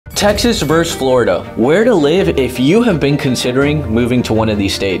Texas versus Florida. Where to live if you have been considering moving to one of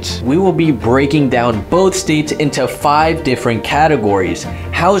these states. We will be breaking down both states into 5 different categories: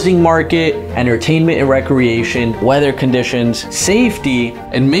 housing market, entertainment and recreation, weather conditions, safety,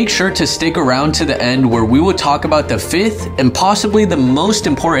 and make sure to stick around to the end where we will talk about the 5th and possibly the most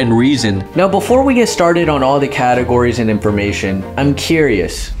important reason. Now, before we get started on all the categories and information, I'm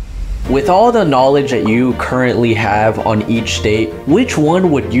curious. With all the knowledge that you currently have on each state, which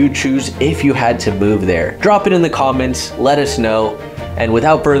one would you choose if you had to move there? Drop it in the comments, let us know, and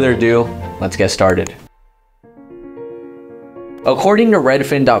without further ado, let's get started. According to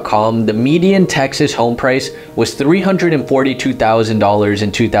Redfin.com, the median Texas home price was $342,000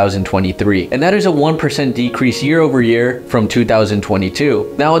 in 2023, and that is a 1% decrease year over year from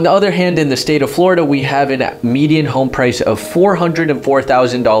 2022. Now, on the other hand, in the state of Florida, we have a median home price of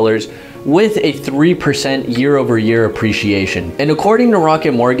 $404,000 with a 3% year-over-year appreciation. And according to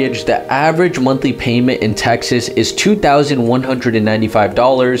Rocket Mortgage, the average monthly payment in Texas is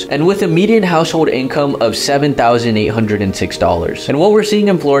 $2,195, and with a median household income of $7,806. And what we're seeing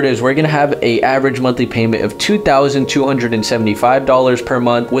in Florida is we're gonna have an average monthly payment of $2,275 per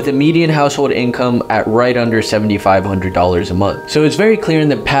month, with a median household income at right under $7,500 a month. So it's very clear in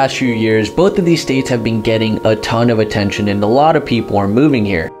the past few years, both of these states have been getting a ton of attention and a lot of people are moving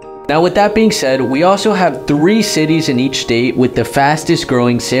here. Now, with that being said, we also have 3 cities in each state with the fastest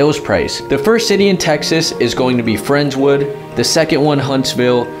growing sales price. The first city in Texas is going to be Friendswood, the second one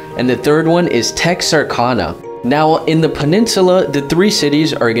Huntsville, and the third one is Texarkana. Now, in the peninsula, the 3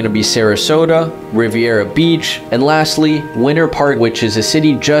 cities are going to be Sarasota, Riviera Beach, and lastly, Winter Park, which is a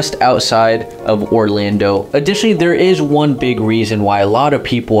city just outside of Orlando. Additionally, there is one big reason why a lot of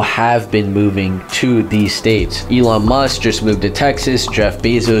people have been moving to these states. Elon Musk just moved to Texas, Jeff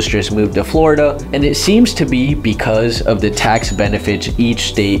Bezos just moved to Florida, and it seems to be because of the tax benefits each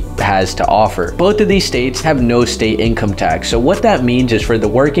state has to offer. Both of these states have no state income tax. So what that means is for the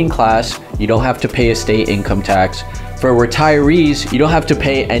working class, you don't have to pay a state income tax. For retirees, you don't have to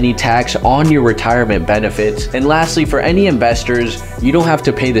pay any tax on your retirement benefits. And lastly, for any investors, you don't have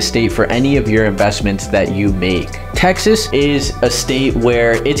to pay the state for any of your investments that you make. Texas is a state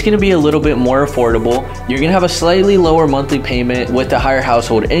where it's going to be a little bit more affordable. You're going to have a slightly lower monthly payment with a higher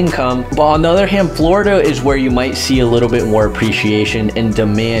household income. But on the other hand, Florida is where you might see a little bit more appreciation and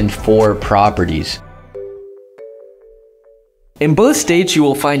demand for properties. In both states, you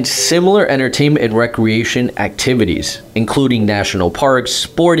will find similar entertainment and recreation activities, including national parks,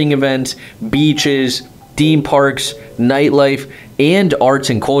 sporting events, beaches, theme parks, nightlife, and arts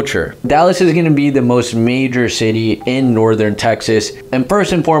and culture. Dallas is going to be the most major city in northern Texas, and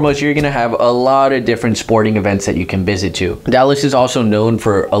first and foremost, you're going to have a lot of different sporting events that you can visit to. Dallas is also known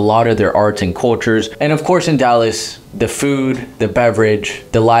for a lot of their arts and cultures, and of course in Dallas, the food, the beverage,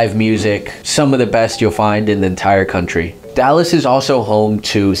 the live music, some of the best you'll find in the entire country. Dallas is also home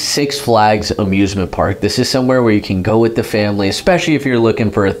to Six Flags amusement park. This is somewhere where you can go with the family, especially if you're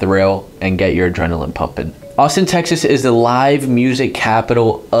looking for a thrill and get your adrenaline pumping. Austin, Texas is the live music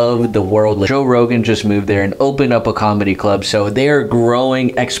capital of the world. Joe Rogan just moved there and opened up a comedy club, so they are growing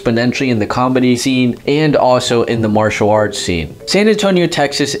exponentially in the comedy scene and also in the martial arts scene. San Antonio,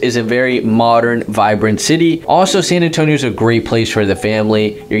 Texas is a very modern, vibrant city. Also, San Antonio is a great place for the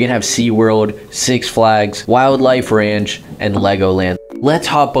family. You're gonna have SeaWorld, Six Flags, Wildlife Ranch, and Legoland. Let's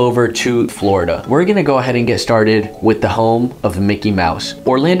hop over to Florida. We're gonna go ahead and get started with the home of Mickey Mouse.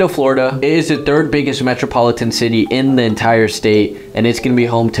 Orlando, Florida is the 3rd biggest metropolitan city in the entire state, and it's gonna be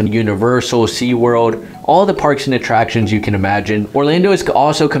home to Universal, SeaWorld, all the parks and attractions you can imagine. Orlando is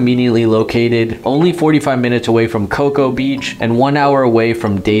also conveniently located only 45 minutes away from Cocoa Beach and 1 hour away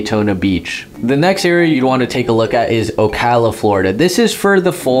from Daytona Beach. The next area you'd want to take a look at is Ocala, Florida. This is for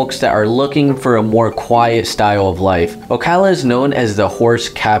the folks that are looking for a more quiet style of life. Ocala is known as the horse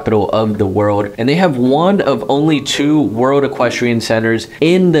capital of the world, and they have one of only 2 World Equestrian Centers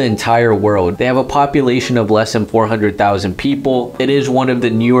in the entire world. They have a population of less than 400,000 people. It is one of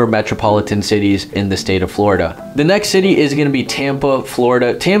the newer metropolitan cities in the state of Florida. The next city is going to be Tampa,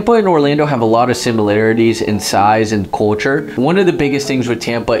 Florida. Tampa and Orlando have a lot of similarities in size and culture. One of the biggest things with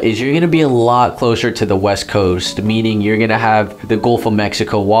Tampa is you're going to be a lot closer to the West Coast, meaning you're going to have the Gulf of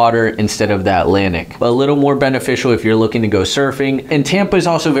Mexico water instead of the Atlantic. A little more beneficial if you're looking to go surfing. And Tampa is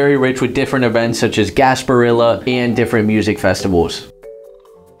also very rich with different events such as Gasparilla and different music festivals.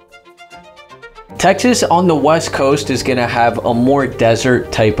 Texas on the west coast is going to have a more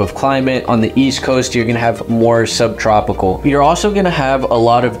desert type of climate. On the east coast, you're going to have more subtropical. You're also going to have a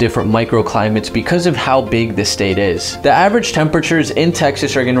lot of different microclimates because of how big the state is. The average temperatures in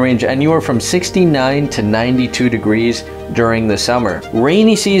Texas are going to range anywhere from 69 to 92 degrees during the summer.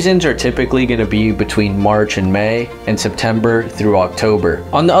 Rainy seasons are typically going to be between March and May, and September through October.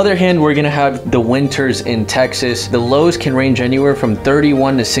 On the other hand, we're going to have the winters in Texas. The lows can range anywhere from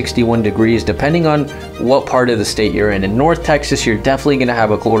 31 to 61 degrees depending on what part of the state you're in. In North Texas, you're definitely going to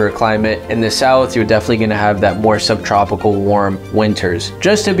have a colder climate. In the south, you're definitely going to have that more subtropical warm winters.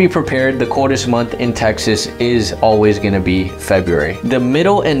 Just to be prepared, the coldest month in Texas is always going to be February. The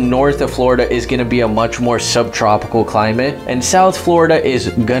middle and north of Florida is going to be a much more subtropical climate, and South Florida is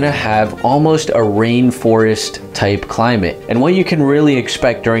going to have almost a rainforest type climate. And what you can really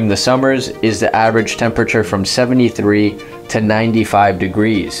expect during the summers is the average temperature from 73 to 95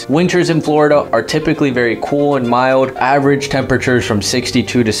 degrees. Winters in Florida are typically very cool and mild, average temperatures from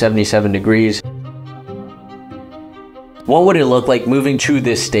 62 to 77 degrees. What would it look like moving to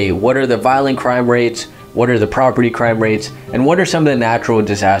this state? What are the violent crime rates? What are the property crime rates? And what are some of the natural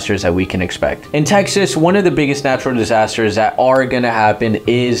disasters that we can expect? In Texas, one of the biggest natural disasters that are gonna happen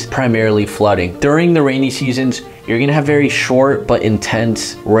is primarily flooding. During the rainy seasons, you're gonna have very short but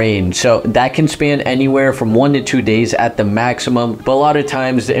intense rain. So that can span anywhere from 1 to 2 days at the maximum, but a lot of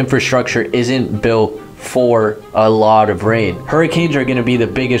times the infrastructure isn't built for a lot of rain. Hurricanes are going to be the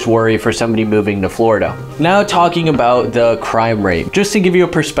biggest worry for somebody moving to Florida. Now talking about the crime rate. Just to give you a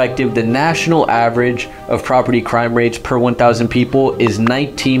perspective, the national average of property crime rates per 1,000 people is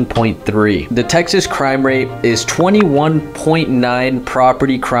 19.3. The Texas crime rate is 21.9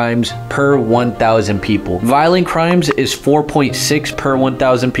 property crimes per 1,000 people. Violent crimes is 4.6 per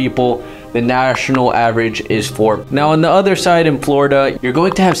 1,000 people. The national average is 4. Now on the other side in Florida, you're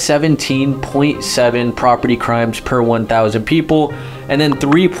going to have 17.7 property crimes per 1,000 people, and then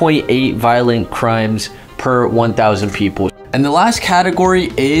 3.8 violent crimes per 1,000 people. And the last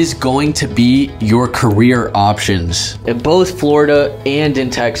category is going to be your career options. In both Florida and in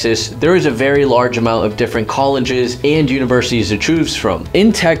Texas, there is a very large amount of different colleges and universities to choose from.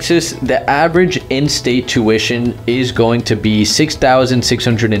 In Texas, the average in-state tuition is going to be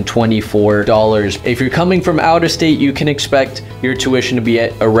 $6,624. If you're coming from out of state, you can expect your tuition to be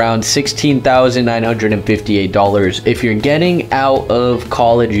at around $16,958. If you're getting out of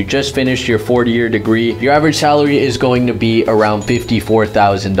college, you just finished your 4-year degree, your average salary is going to be around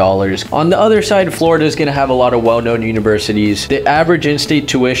 $54,000. On the other side, Florida is going to have a lot of well-known universities. The average in-state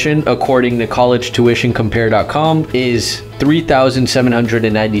tuition, according to collegetuitioncompare.com, is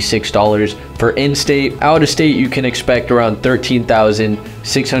 $3,796 for in-state. Out of state, you can expect around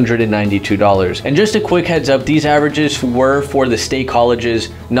 $13,692. And just a quick heads up, these averages were for the state colleges,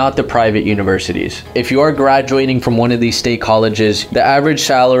 not the private universities. If you are graduating from one of these state colleges, the average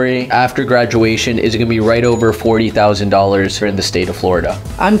salary after graduation is going to be right over $40,000 in the state of Florida.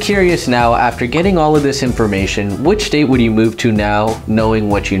 I'm curious now, after getting all of this information, which state would you move to now, knowing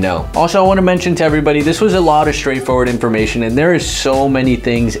what you know? Also, I want to mention to everybody, this was a lot of straightforward information, and there is so many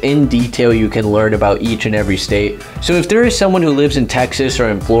things in detail you can learn about each and every state. So if there is someone who lives in Texas or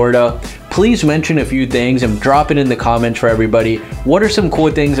in Florida, please mention a few things and drop it in the comments for everybody. What are some cool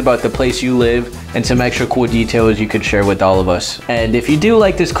things about the place you live and some extra cool details you could share with all of us? And if you do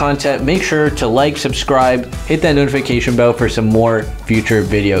like this content, make sure to like, subscribe, hit that notification bell for some more future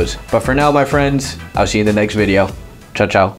videos. But for now, my friends, I'll see you in the next video. Ciao, ciao.